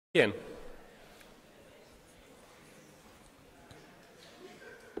Ian.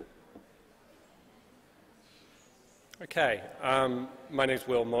 Okay, my name is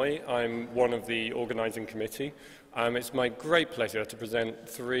Will Moy. I'm one of the organising committee. It's my great pleasure to present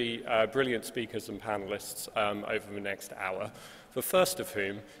three brilliant speakers and panellists over the next hour, the first of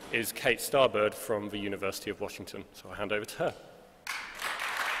whom is Kate Starbird from the University of Washington. So I'll hand over to her.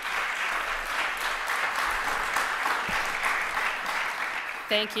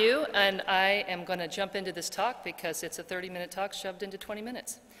 Thank you, and I am going to jump into this talk because it's a 30-minute talk shoved into 20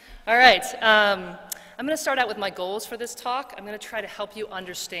 minutes. All right, I'm going to start out with my goals for this talk. I'm going to try to help you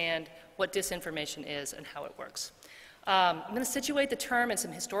understand what disinformation is and how it works. I'm going to situate the term in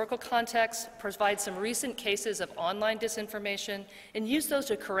some historical context, provide some recent cases of online disinformation, and use those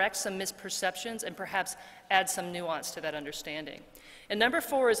to correct some misperceptions and perhaps add some nuance to that understanding. And number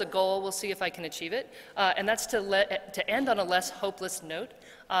 4 is a goal. We'll see if I can achieve it, and that's to end on a less hopeless note.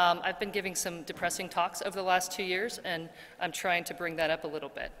 I've been giving some depressing talks over the last 2 years, and I'm trying to bring that up a little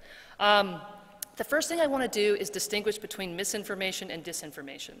bit. The first thing I want to do is distinguish between misinformation and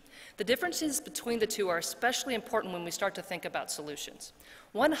disinformation. The differences between the two are especially important when we start to think about solutions.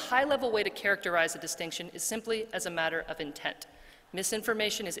 One high-level way to characterize the distinction is simply as a matter of intent.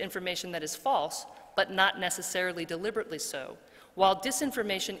 Misinformation is information that is false, but not necessarily deliberately so, while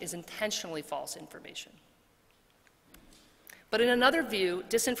disinformation is intentionally false information. But in another view,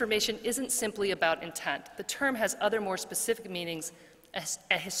 disinformation isn't simply about intent. The term has other more specific meanings as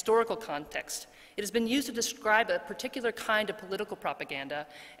a historical context. It has been used to describe a particular kind of political propaganda,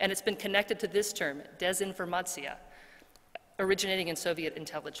 and it's been connected to this term, desinformatia, originating in Soviet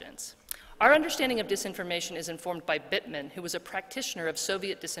intelligence. Our understanding of disinformation is informed by Bittman, who was a practitioner of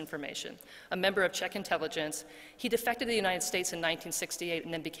Soviet disinformation, a member of Czech intelligence. He defected to the United States in 1968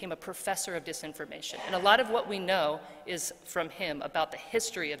 and then became a professor of disinformation. And a lot of what we know is from him about the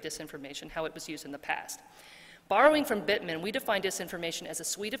history of disinformation, how it was used in the past. Borrowing from Bittman, we define disinformation as a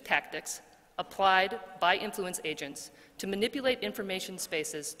suite of tactics applied by influence agents to manipulate information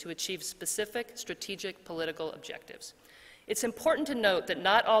spaces to achieve specific strategic political objectives. It's important to note that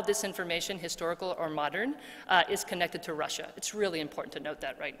not all disinformation, historical or modern, is connected to Russia. It's really important to note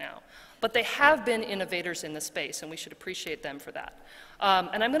that right now. But they have been innovators in the space, and we should appreciate them for that.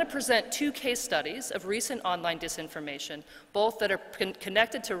 And I'm going to present 2 case studies of recent online disinformation, both that are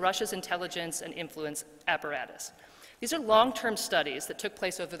connected to Russia's intelligence and influence apparatus. These are long-term studies that took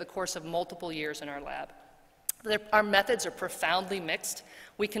place over the course of multiple years in our lab. Our methods are profoundly mixed.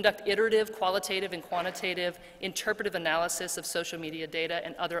 We conduct iterative, qualitative, and quantitative interpretive analysis of social media data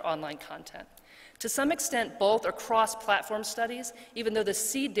and other online content. To some extent, both are cross-platform studies, even though the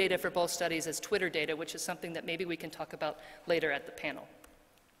seed data for both studies is Twitter data, which is something that maybe we can talk about later at the panel.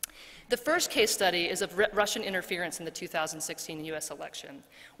 The first case study is of Russian interference in the 2016 US election.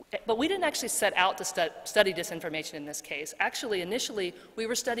 But we didn't actually set out to study disinformation in this case. Actually, initially, we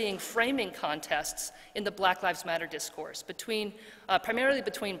were studying framing contests in the Black Lives Matter discourse, primarily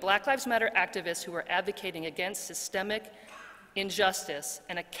between Black Lives Matter activists who were advocating against systemic injustice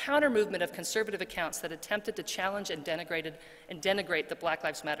and a counter-movement of conservative accounts that attempted to challenge and denigrate the Black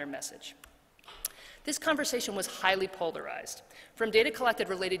Lives Matter message. This conversation was highly polarized. From data collected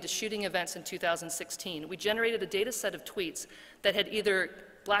related to shooting events in 2016, we generated a data set of tweets that had either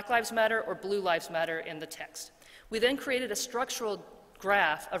Black Lives Matter or Blue Lives Matter in the text. We then created a structural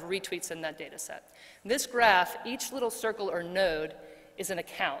graph of retweets in that data set. In this graph, each little circle or node is an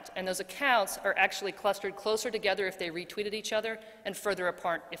account, and those accounts are actually clustered closer together if they retweeted each other and further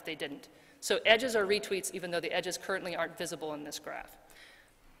apart if they didn't. So edges are retweets, even though the edges currently aren't visible in this graph.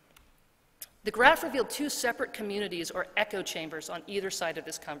 The graph revealed 2 separate communities or echo chambers on either side of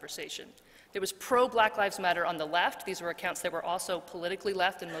this conversation. There was pro-Black Lives Matter on the left. These were accounts that were also politically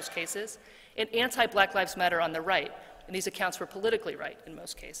left in most cases, and anti-Black Lives Matter on the right, and these accounts were politically right in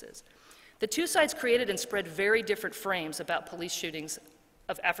most cases. The 2 sides created and spread very different frames about police shootings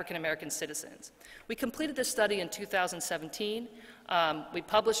of African American citizens. We completed this study in 2017. We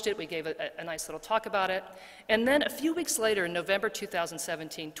published it, we gave a nice little talk about it, and then a few weeks later, in November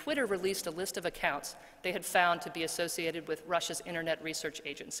 2017, Twitter released a list of accounts they had found to be associated with Russia's Internet Research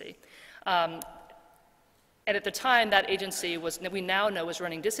Agency. And at the time, that agency we now know was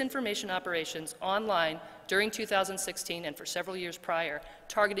running disinformation operations online during 2016 and for several years prior,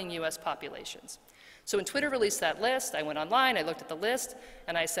 targeting US populations. So when Twitter released that list, I went online, I looked at the list,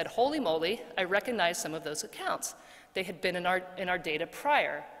 and I said, holy moly, I recognize some of those accounts. They had been in our data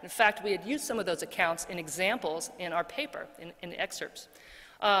prior. In fact, we had used some of those accounts in examples in our paper, in excerpts.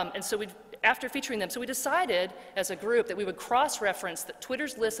 And so after featuring them, so we decided as a group that we would cross-reference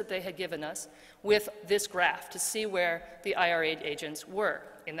Twitter's list that they had given us with this graph to see where the IRA agents were.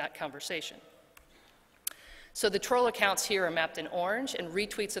 in that conversation. So the troll accounts here are mapped in orange, and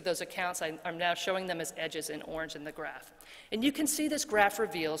retweets of those accounts, I'm now showing them as edges in orange in the graph. And you can see this graph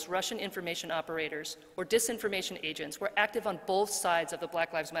reveals Russian information operators or disinformation agents were active on both sides of the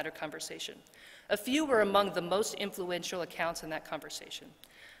Black Lives Matter conversation. A few were among the most influential accounts in that conversation.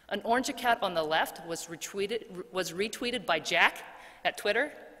 An orange account on the left was retweeted by Jack at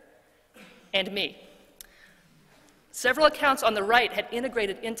Twitter and me. Several accounts on the right had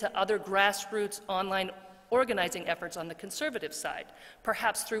integrated into other grassroots online organizing efforts on the conservative side,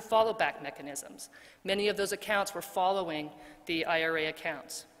 perhaps through follow-back mechanisms. Many of those accounts were following the IRA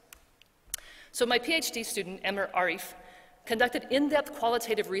accounts. So my PhD student, Emmer Arif, conducted in-depth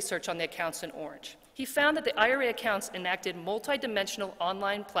qualitative research on the accounts in orange. He found that the IRA accounts enacted multidimensional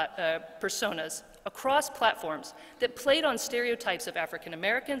online personas across platforms that played on stereotypes of African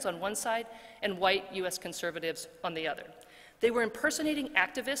Americans on one side and white US conservatives on the other. They were impersonating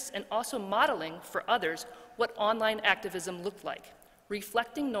activists and also modeling for others what online activism looked like,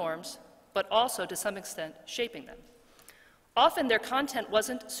 reflecting norms, but also, to some extent, shaping them. Often their content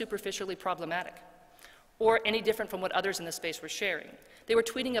wasn't superficially problematic or any different from what others in the space were sharing. They were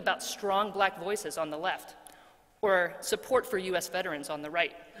tweeting about strong black voices on the left or support for US veterans on the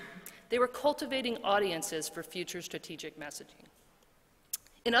right. They were cultivating audiences for future strategic messaging.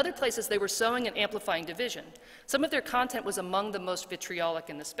 In other places, they were sowing and amplifying division. Some of their content was among the most vitriolic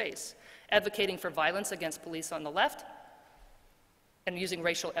in the space, advocating for violence against police on the left and using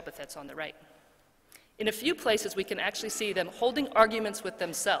racial epithets on the right. In a few places, we can actually see them holding arguments with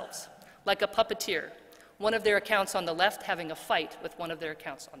themselves, like a puppeteer, one of their accounts on the left having a fight with one of their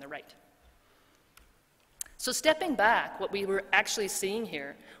accounts on the right. So stepping back, what we were actually seeing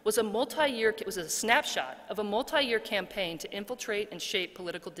here was a snapshot of a multi-year campaign to infiltrate and shape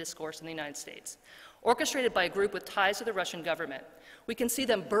political discourse in the United States, orchestrated by a group with ties to the Russian government. We can see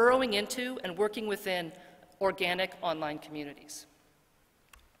them burrowing into and working within organic online communities.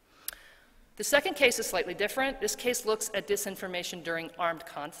 The second case is slightly different. This case looks at disinformation during armed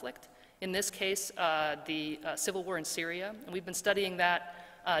conflict. In this case, the civil war in Syria, and we've been studying that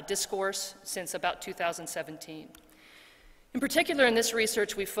discourse since about 2017. In particular, in this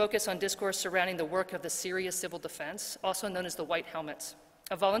research, we focus on discourse surrounding the work of the Syria Civil Defense, also known as the White Helmets,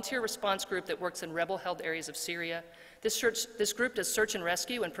 a volunteer response group that works in rebel-held areas of Syria. This group does search and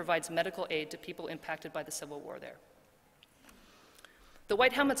rescue and provides medical aid to people impacted by the civil war there. The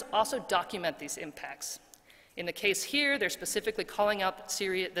White Helmets also document these impacts. In the case here, they're specifically calling out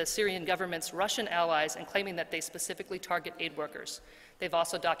the Syrian government's Russian allies and claiming that they specifically target aid workers. They've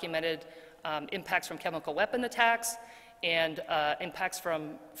also documented impacts from chemical weapon attacks and impacts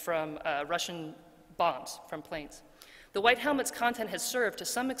from Russian bombs from planes. The White Helmets' content has served to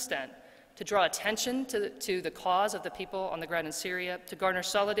some extent to draw attention to the cause of the people on the ground in Syria, to garner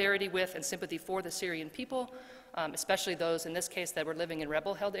solidarity with and sympathy for the Syrian people, especially those in this case that were living in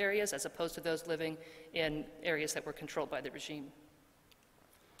rebel-held areas as opposed to those living in areas that were controlled by the regime.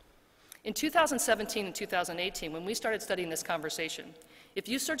 In 2017 and 2018, when we started studying this conversation, if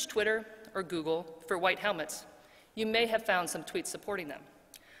you search Twitter or Google for White Helmets, you may have found some tweets supporting them.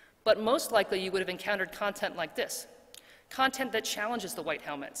 But most likely you would have encountered content like this, content that challenges the White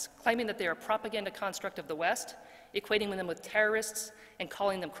Helmets, claiming that they are a propaganda construct of the West, equating them with terrorists, and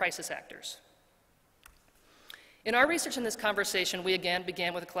calling them crisis actors. In our research in this conversation, we again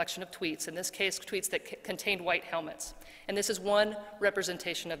began with a collection of tweets, in this case, tweets that contained white helmets. And this is one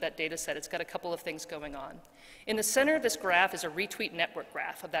representation of that data set. It's got a couple of things going on. In the center of this graph is a retweet network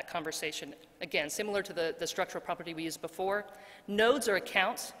graph of that conversation. Again, similar to the structural property we used before. Nodes are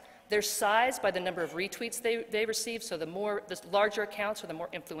accounts. They're sized by the number of retweets they receive, so the larger accounts are the more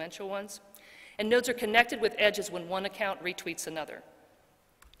influential ones. And nodes are connected with edges when one account retweets another.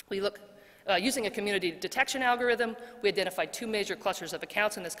 We look using a community detection algorithm, we identified two major clusters of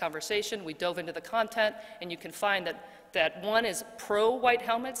accounts in this conversation. We dove into the content, and you can find that one is pro-white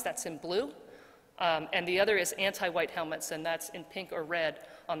helmets, that's in blue, and the other is anti-white helmets, and that's in pink or red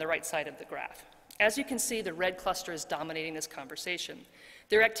on the right side of the graph. As you can see, the red cluster is dominating this conversation.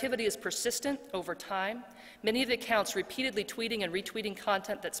 Their activity is persistent over time. Many of the accounts repeatedly tweeting and retweeting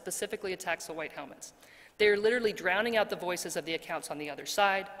content that specifically attacks the white helmets. They're literally drowning out the voices of the accounts on the other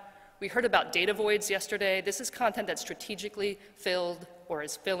side. We heard about data voids yesterday. This is content that's strategically filled or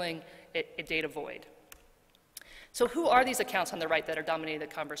is filling a data void. So who are these accounts on the right that are dominating the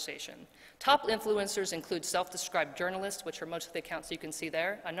conversation? Top influencers include self-described journalists, which are most of the accounts you can see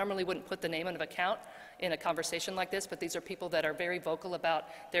there. I normally wouldn't put the name of an account in a conversation like this, but these are people that are very vocal about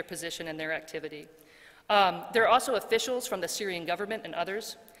their position and their activity. There are also officials from the Syrian government and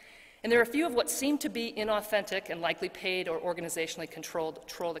others. And there are a few of what seem to be inauthentic and likely paid or organizationally controlled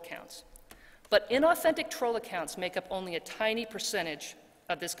troll accounts. But inauthentic troll accounts make up only a tiny percentage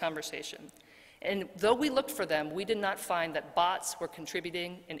of this conversation. And though we looked for them, we did not find that bots were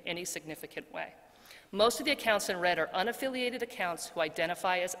contributing in any significant way. Most of the accounts in red are unaffiliated accounts who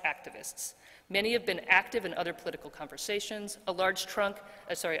identify as activists. Many have been active in other political conversations. A large chunk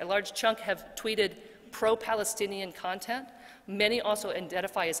have tweeted pro-Palestinian content. Many also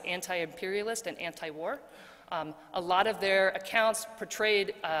identify as anti-imperialist and anti-war. A lot of their accounts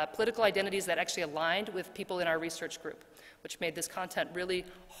portrayed political identities that actually aligned with people in our research group, which made this content really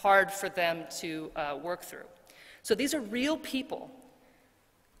hard for them to work through. So these are real people.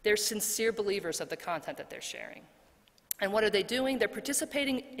 They're sincere believers of the content that they're sharing. And what are they doing? They're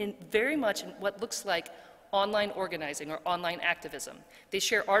participating in very much in what looks like online organizing or online activism. They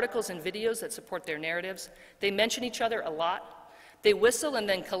share articles and videos that support their narratives. They mention each other a lot. They whistle and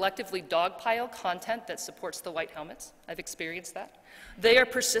then collectively dogpile content that supports the white helmets. I've experienced that. They are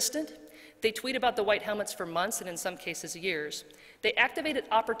persistent. They tweet about the white helmets for months and in some cases years. They activate at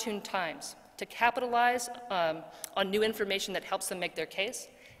opportune times to capitalize on new information that helps them make their case,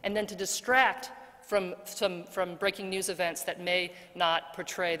 and then to distract from breaking news events that may not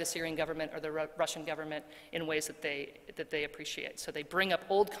portray the Syrian government or the Russian government in ways that they appreciate. So they bring up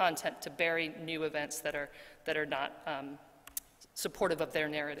old content to bury new events that are not supportive of their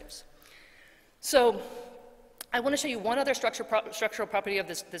narratives. So I want to show you one other structural property of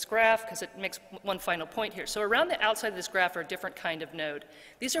this graph, because it makes one final point here. So around the outside of this graph are a different kind of node.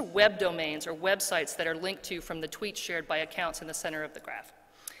 These are web domains or websites that are linked to from the tweets shared by accounts in the center of the graph.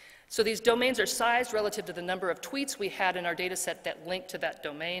 So these domains are sized relative to the number of tweets we had in our data set that link to that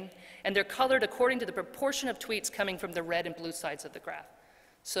domain, and they're colored according to the proportion of tweets coming from the red and blue sides of the graph.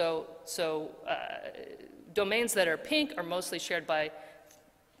 So domains that are pink are mostly shared by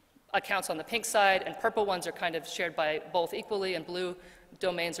accounts on the pink side, and purple ones are kind of shared by both equally, and blue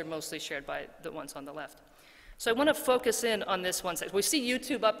domains are mostly shared by the ones on the left. So I want to focus in on this one section. We see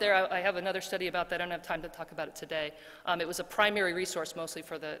YouTube up there. I have another study about that. I don't have time to talk about it today. It was a primary resource mostly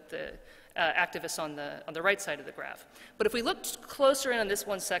for the activists on the right side of the graph. But if we look closer in on this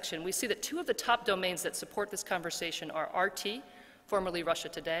one section, we see that two of the top domains that support this conversation are RT, formerly Russia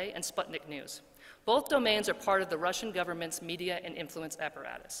Today, and Sputnik News. Both domains are part of the Russian government's media and influence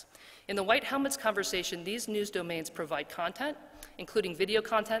apparatus. In the White Helmets conversation, these news domains provide content, including video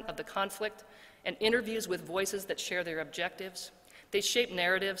content of the conflict, and interviews with voices that share their objectives. They shape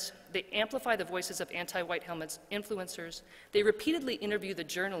narratives. They amplify the voices of anti-White Helmets influencers. They repeatedly interview the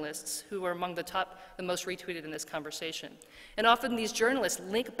journalists who are among the most retweeted in this conversation. And often these journalists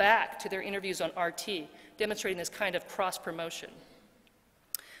link back to their interviews on RT, demonstrating this kind of cross-promotion.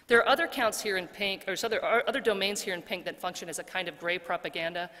 There are other accounts here in pink, or other domains here in pink that function as a kind of gray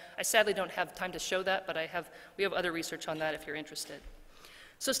propaganda. I sadly don't have time to show that, but we have other research on that if you're interested.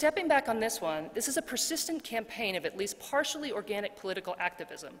 So stepping back on this one, this is a persistent campaign of at least partially organic political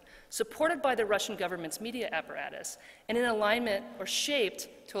activism, supported by the Russian government's media apparatus, and in alignment or shaped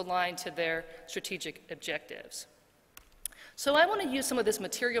to align to their strategic objectives. So I want to use some of this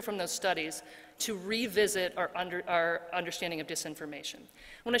material from those studies to revisit our understanding of disinformation.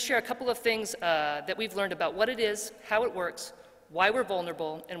 I want to share a couple of things that we've learned about what it is, how it works, why we're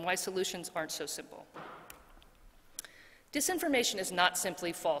vulnerable, and why solutions aren't so simple. Disinformation is not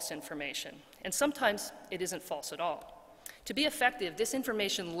simply false information, and sometimes it isn't false at all. To be effective,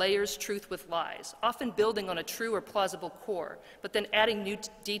 disinformation layers truth with lies, often building on a true or plausible core, but then adding new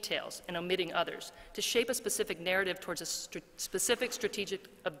details and omitting others to shape a specific narrative towards a specific strategic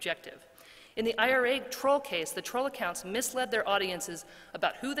objective. In the IRA troll case, the troll accounts misled their audiences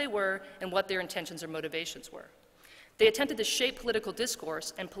about who they were and what their intentions or motivations were. They attempted to shape political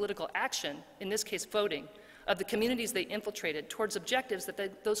discourse and political action, in this case voting, of the communities they infiltrated towards objectives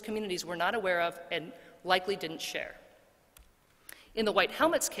that those communities were not aware of and likely didn't share. In the White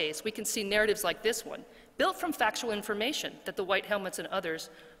Helmets case, we can see narratives like this one, built from factual information that the White Helmets and others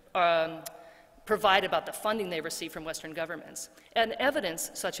provide about the funding they receive from Western governments, and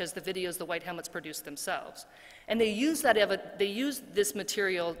evidence such as the videos the White Helmets produced themselves. And they use this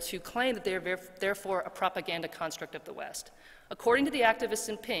material to claim that they are therefore a propaganda construct of the West. According to the activists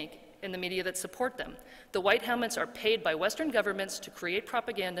in pink, in the media that support them, the White Helmets are paid by Western governments to create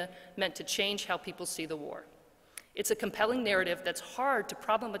propaganda meant to change how people see the war. It's a compelling narrative that's hard to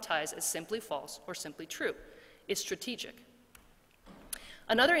problematize as simply false or simply true. It's strategic.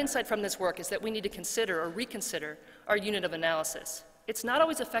 Another insight from this work is that we need to consider or reconsider our unit of analysis. It's not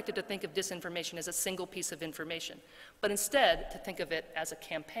always effective to think of disinformation as a single piece of information, but instead to think of it as a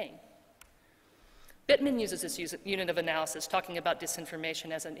campaign. Bittman uses this unit of analysis, talking about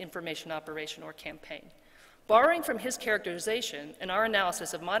disinformation as an information operation or campaign. Borrowing from his characterization and our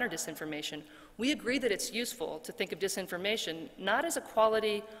analysis of modern disinformation, we agree that it's useful to think of disinformation not as a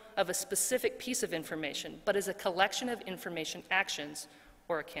quality of a specific piece of information, but as a collection of information actions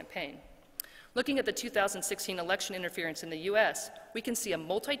or a campaign. Looking at the 2016 election interference in the US, we can see a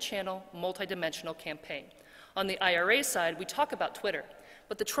multi-channel, multi-dimensional campaign. On the IRA side, we talk about Twitter,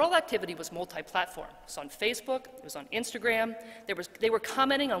 but the troll activity was multi-platform. It was on Facebook, it was on Instagram, they were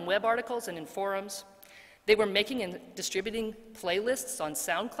commenting on web articles and in forums. They were making and distributing playlists on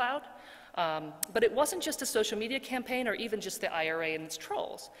SoundCloud, but it wasn't just a social media campaign or even just the IRA and its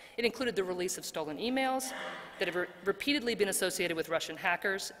trolls. It included the release of stolen emails that have repeatedly been associated with Russian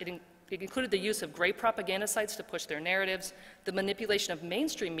hackers. It included the use of gray propaganda sites to push their narratives, the manipulation of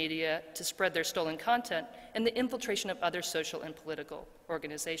mainstream media to spread their stolen content, and the infiltration of other social and political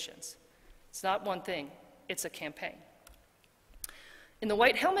organizations. It's not one thing, it's a campaign. In the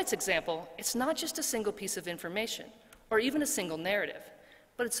White Helmets example, it's not just a single piece of information or even a single narrative,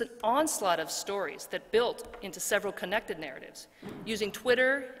 but it's an onslaught of stories that built into several connected narratives. Using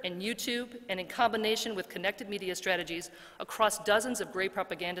Twitter and YouTube and in combination with connected media strategies across dozens of gray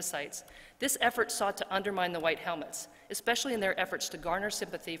propaganda sites, this effort sought to undermine the White Helmets, especially in their efforts to garner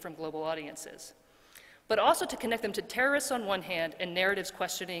sympathy from global audiences, but also to connect them to terrorists on one hand and narratives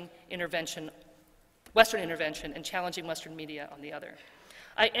questioning Western intervention and challenging Western media on the other.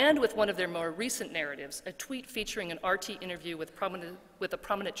 I end with one of their more recent narratives, a tweet featuring an RT interview with a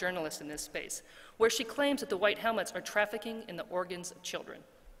prominent journalist in this space, where she claims that the White Helmets are trafficking in the organs of children.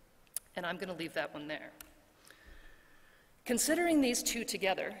 And I'm going to leave that one there. Considering these two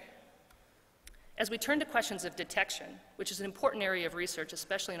together, as we turn to questions of detection, which is an important area of research,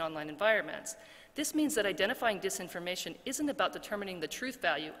 especially in online environments, this means that identifying disinformation isn't about determining the truth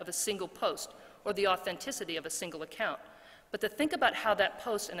value of a single post or the authenticity of a single account, but to think about how that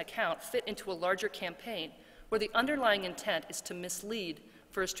post and account fit into a larger campaign where the underlying intent is to mislead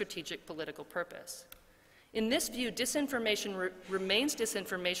for a strategic political purpose. In this view, disinformation remains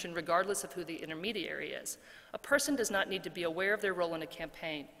disinformation regardless of who the intermediary is. A person does not need to be aware of their role in a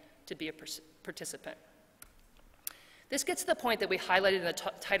campaign to be a participant. This gets to the point that we highlighted in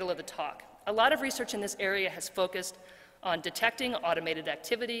the title of the talk. A lot of research in this area has focused on detecting automated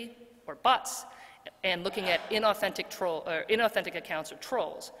activity, or bots, and looking at inauthentic accounts or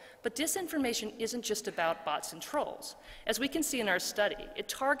trolls. But disinformation isn't just about bots and trolls. As we can see in our study, it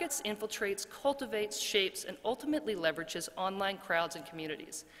targets, infiltrates, cultivates, shapes, and ultimately leverages online crowds and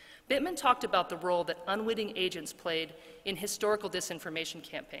communities. Bittman talked about the role that unwitting agents played in historical disinformation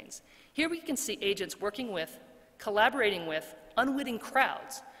campaigns. Here we can see agents working with, collaborating with, unwitting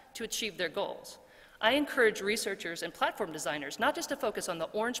crowds to achieve their goals. I encourage researchers and platform designers not just to focus on the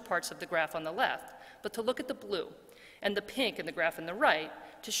orange parts of the graph on the left, but to look at the blue and the pink in the graph on the right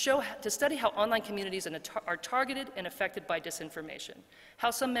to study how online communities are targeted and affected by disinformation,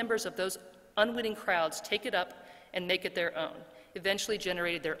 how some members of those unwitting crowds take it up and make it their own, eventually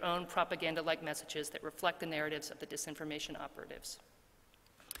generated their own propaganda-like messages that reflect the narratives of the disinformation operatives.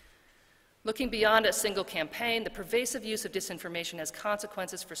 Looking beyond a single campaign, the pervasive use of disinformation has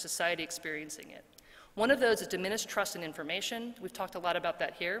consequences for society experiencing it. One of those is diminished trust in information. We've talked a lot about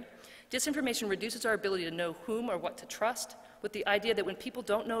that here. Disinformation reduces our ability to know whom or what to trust, with the idea that when people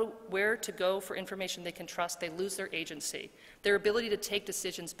don't know where to go for information they can trust, they lose their agency, their ability to take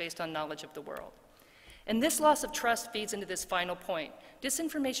decisions based on knowledge of the world. And this loss of trust feeds into this final point.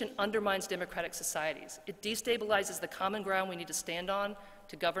 Disinformation undermines democratic societies. It destabilizes the common ground we need to stand on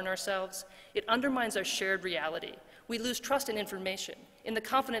to govern ourselves. It undermines our shared reality. We lose trust in information, in the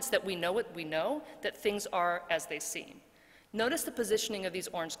confidence that we know what we know, that things are as they seem. Notice the positioning of these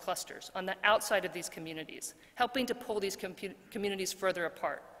orange clusters on the outside of these communities, helping to pull these communities further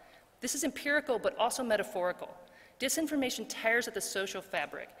apart. This is empirical but also metaphorical. Disinformation tears at the social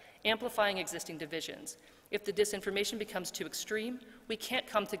fabric, amplifying existing divisions. If the disinformation becomes too extreme, we can't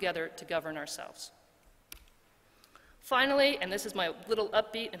come together to govern ourselves. Finally, and this is my little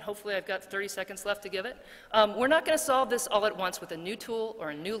upbeat, and hopefully I've got 30 seconds left to give it, we're not going to solve this all at once with a new tool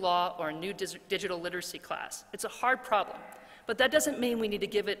or a new law or a new digital literacy class. It's a hard problem, but that doesn't mean we need to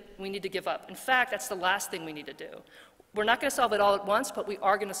give up. In fact, that's the last thing we need to do. We're not going to solve it all at once, but we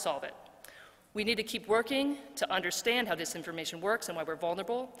are going to solve it. We need to keep working to understand how disinformation works and why we're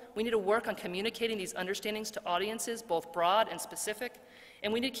vulnerable. We need to work on communicating these understandings to audiences, both broad and specific.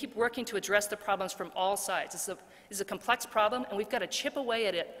 And we need to keep working to address the problems from all sides. This is a complex problem, and we've got to chip away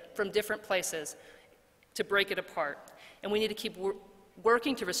at it from different places to break it apart. And we need to keep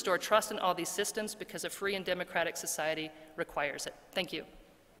working to restore trust in all these systems because a free and democratic society requires it. Thank you.